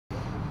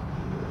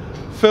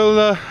Phil,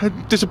 a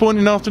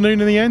disappointing afternoon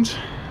in the end?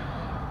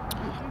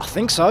 I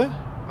think so,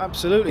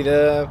 absolutely.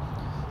 The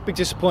big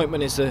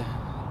disappointment is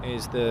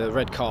the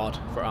red card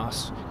for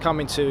us.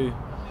 Coming to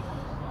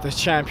the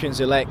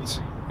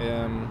champions-elect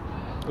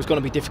was going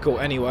to be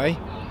difficult anyway.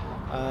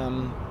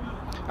 And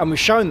we've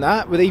shown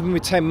that, even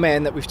with 10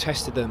 men, that we've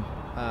tested them.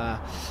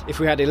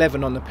 If we had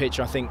 11 on the pitch,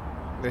 I think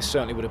there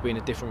certainly would have been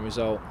a different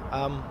result.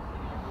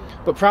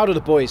 But proud of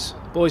the boys.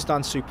 The boys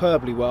done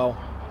superbly well.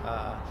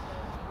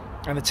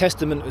 And the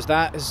testament was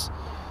that is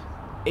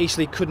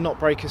Eastleigh could not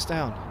break us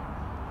down.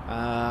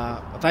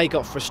 They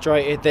got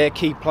frustrated. Their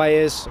key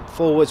players,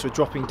 forwards, were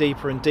dropping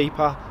deeper and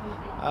deeper.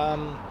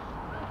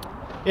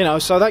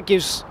 So that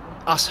gives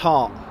us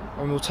heart,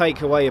 and we'll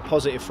take away a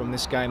positive from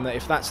this game. That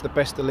if that's the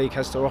best the league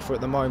has to offer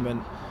at the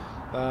moment,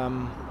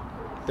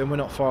 then we're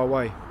not far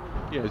away.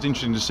 Yeah, it's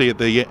interesting to see at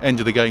the end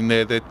of the game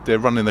they're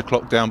running the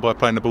clock down by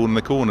playing the ball in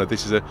the corner.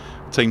 This is a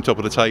team top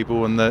of the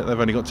table, and they've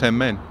only got 10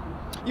 men.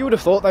 You would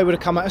have thought they would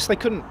have come at us. They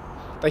couldn't.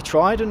 They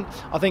tried, and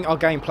I think our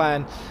game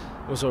plan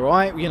was all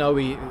right.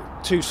 We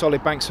 2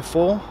 solid banks of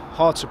 4,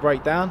 hard to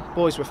break down.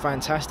 Boys were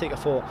fantastic. I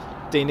thought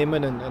Dean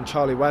Inman and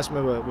Charlie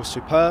Wasmer were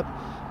superb,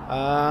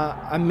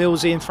 and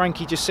Millsy and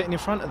Frankie just sitting in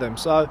front of them.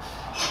 So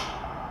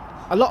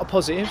a lot of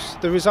positives.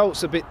 The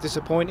result's a bit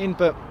disappointing,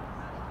 but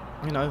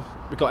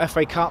we've got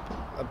FA Cup,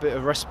 a bit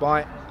of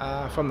respite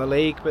from the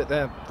league, but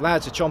the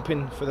lads are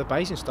chomping for the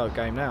Basingstoke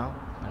game now.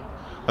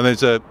 And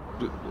there's a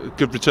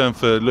good return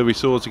for Louis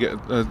Swords to get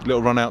a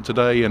little run out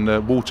today,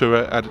 and Walter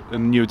added a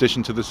new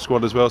addition to the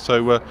squad as well.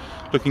 So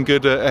looking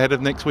good ahead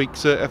of next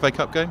week's FA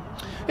Cup game.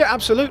 Yeah,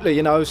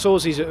 absolutely.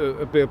 Sworsy's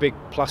a big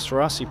plus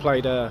for us. He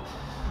played an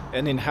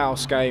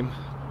in-house game,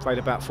 played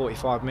about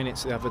 45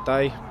 minutes the other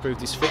day, proved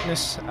his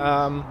fitness.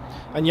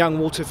 And young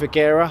Walter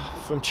Vergara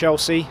from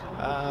Chelsea,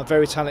 a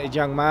very talented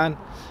young man,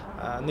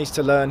 needs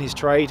to learn his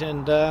trade,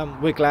 and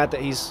we're glad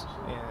that he's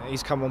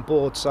come on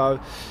board.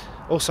 So.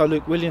 Also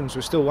Luke Williams,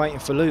 we're still waiting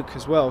for Luke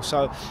as well.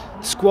 So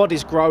the squad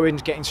is growing,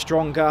 getting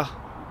stronger,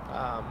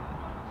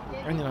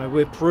 and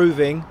we're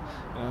proving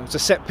it's a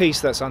set piece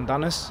that's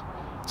undone us,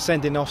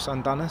 sending off's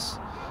undone us.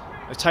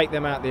 Take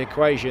them out of the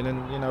equation,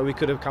 and we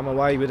could have come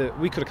away with a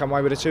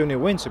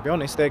 2-0 win. To be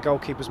honest, their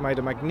goalkeepers made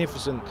a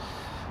magnificent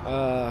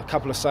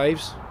couple of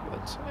saves.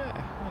 But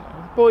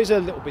boys are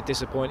a little bit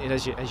disappointed,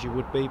 as you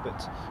would be,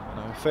 but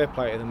fair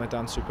play to them. They've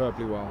done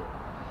superbly well.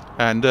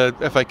 And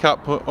FA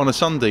Cup on a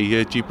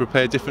Sunday, do you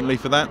prepare differently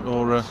for that?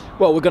 Or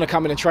Well, we're going to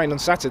come in and train on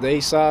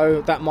Saturday,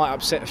 so that might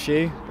upset a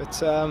few,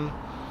 but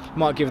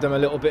might give them a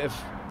little bit of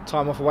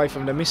time off away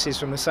from the missus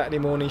from the Saturday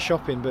morning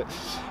shopping. But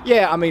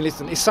yeah,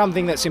 listen, it's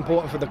something that's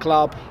important for the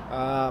club.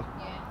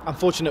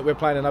 Unfortunate we're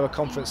playing another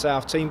Conference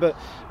South team, but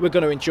we're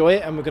going to enjoy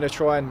it, and we're going to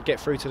try and get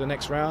through to the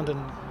next round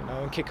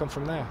and kick on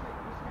from there.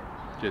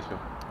 Cheers, Phil.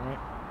 All right.